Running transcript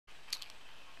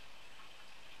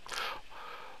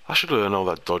I should learn how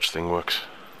that dodge thing works.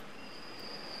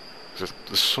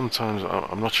 There's sometimes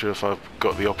I'm not sure if I've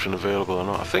got the option available or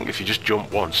not. I think if you just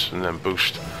jump once and then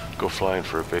boost, go flying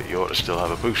for a bit, you ought to still have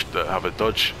a boost, have a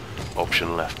dodge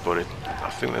option left. But I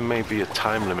think there may be a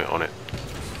time limit on it,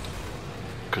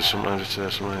 because sometimes it's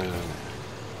there, sometimes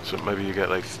so maybe you get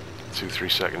like 2-3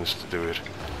 seconds to do it,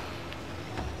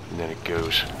 and then it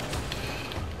goes.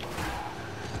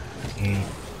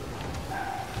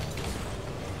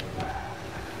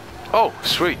 Oh,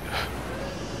 sweet.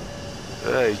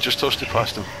 Hey, just toasted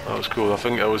past him. That was cool. I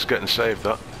think I was getting saved,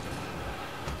 that.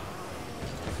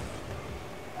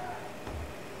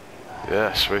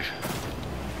 Yeah, sweet.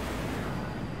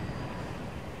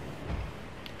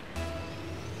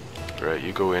 Right,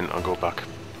 you go in, I'll go back.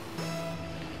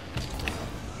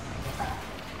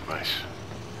 Nice.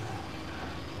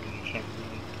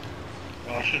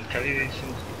 Oh, I shouldn't tell you these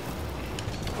things.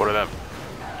 What are them?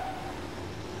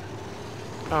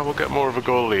 Oh, we'll get more of a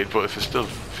goal lead, but if it still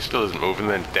isn't moving,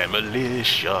 then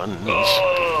demolitions.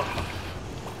 Oh!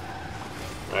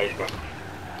 Nice one.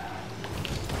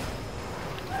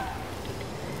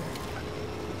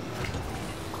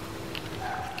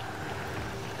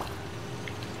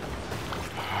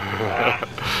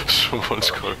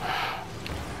 Someone's going.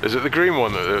 Is it the green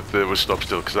one that was stopped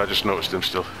still? Because I just noticed him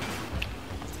still.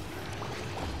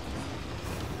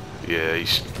 Yeah,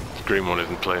 the green one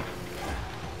isn't playing.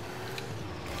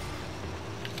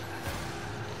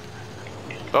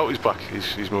 Oh, he's back.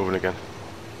 He's moving again.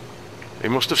 He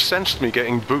must have sensed me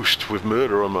getting boost with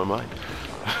murder on my mind.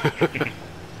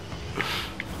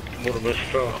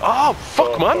 Oh,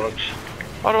 fuck, man! Bugs.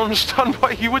 I don't understand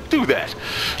why you would do that.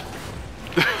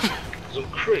 I'm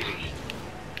crazy.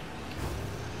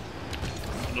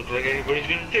 Doesn't look like anybody's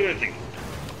going to do anything.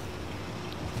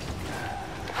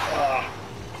 Ah.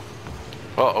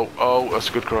 Oh, that's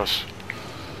a good cross.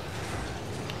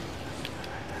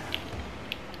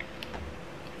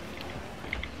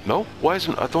 No? Why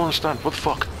isn't... I don't understand. What the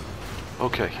fuck?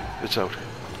 Okay, it's out.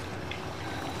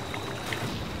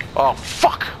 Oh,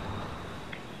 fuck!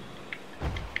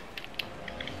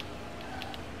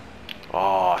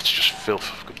 Oh, it's just filth.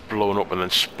 Blown up and then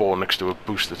spawn next to a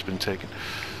boost that's been taken.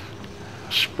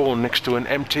 Spawn next to an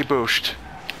empty boost.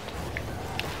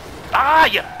 Ah,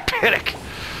 you panic!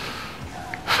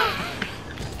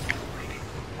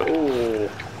 Oh.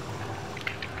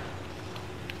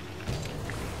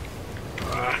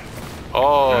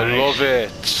 Oh, nice.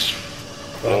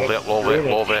 love it.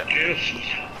 Love it.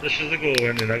 This is the goal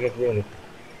ending, I got roll up.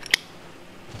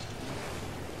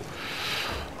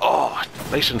 Oh,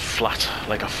 nice and flat,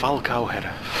 like a Falcao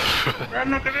header. I'm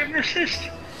not going to have an assist.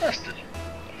 Bastard.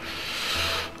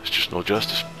 It's just no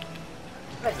justice.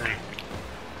 Lovely.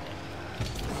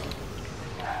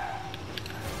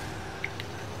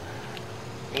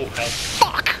 Oh, hell.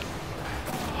 Fuck!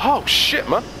 Oh, shit,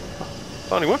 man.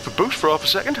 I only went for boost for half a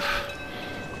second.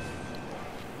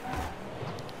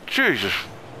 Jesus.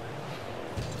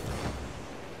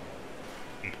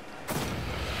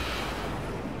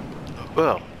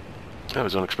 Well, that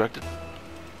was unexpected.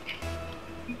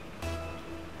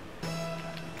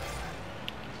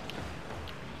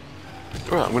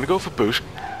 Right, I'm gonna go for boost.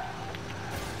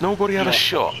 Nobody had a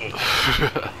shot.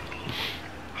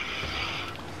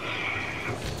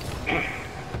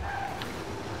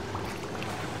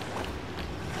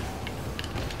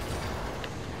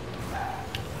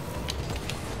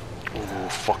 Oh,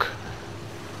 fuck.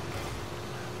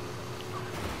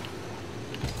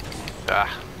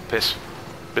 Ah, piss.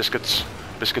 Biscuits.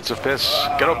 Biscuits of piss.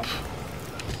 Get up.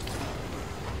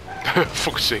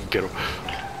 Fuck's sake, get up.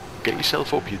 Get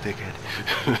yourself up, you dickhead.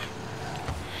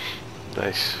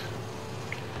 Nice.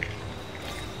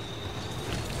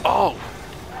 Oh!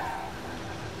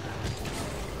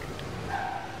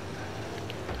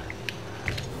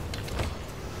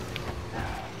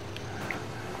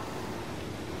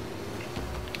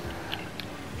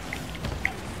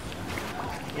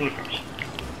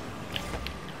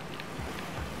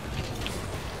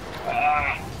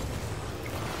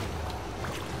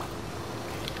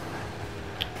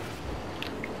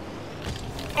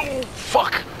 Oh,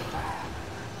 fuck!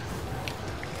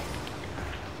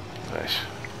 Nice.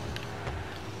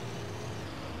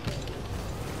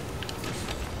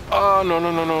 Oh,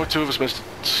 no. Two of us missed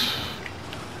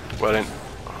it. Well in.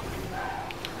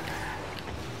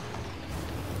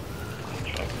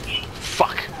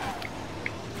 Fuck!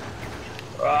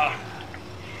 Ah.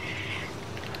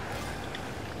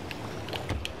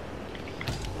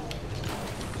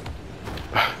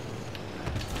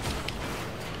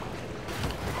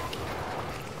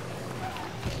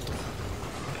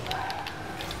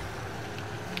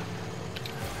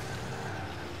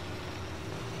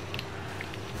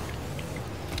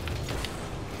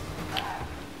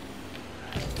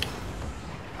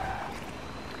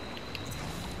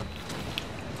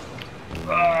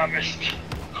 Christ.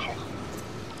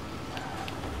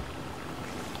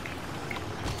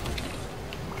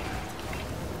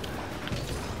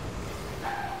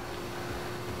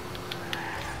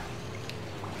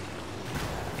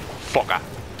 Fucker.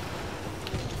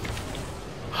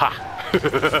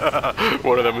 Ha!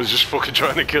 One of them was just fucking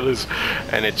trying to kill us,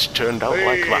 and it's turned out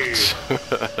like that.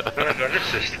 And I got an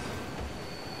assist.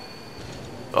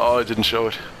 Oh, I didn't show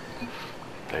it.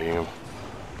 Damn.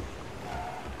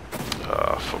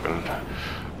 Ah, fucking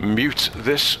mute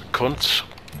this cunt.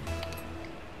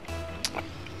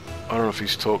 I don't know if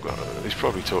he's talking. He's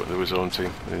probably talking to his own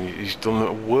team. And he's done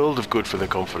a world of good for their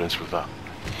confidence with that.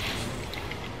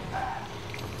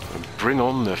 And bring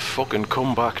on the fucking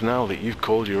comeback now that you've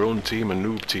called your own team a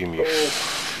noob team, you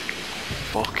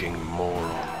fucking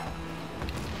moron.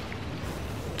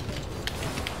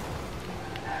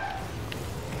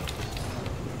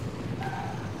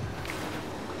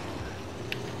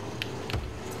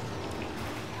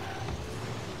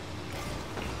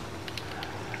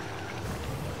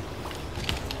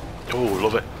 Oh,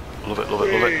 love it. Love it, love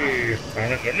it, love it.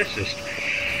 And I got an assist.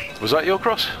 Was that your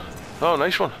cross? Oh,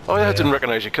 nice one. Oh yeah, I didn't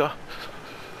recognise your car.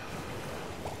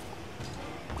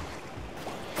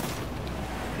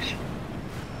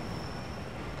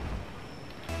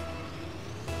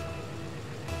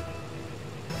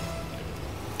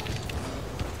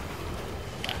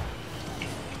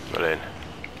 Right in.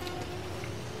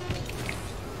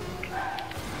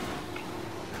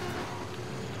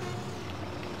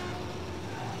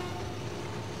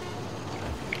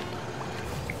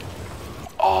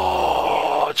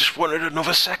 Oh, I just wanted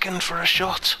another second for a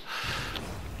shot.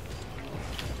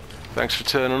 Thanks for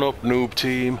turning up, noob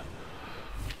team.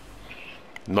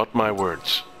 Not my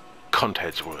words.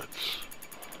 Cunthead's words.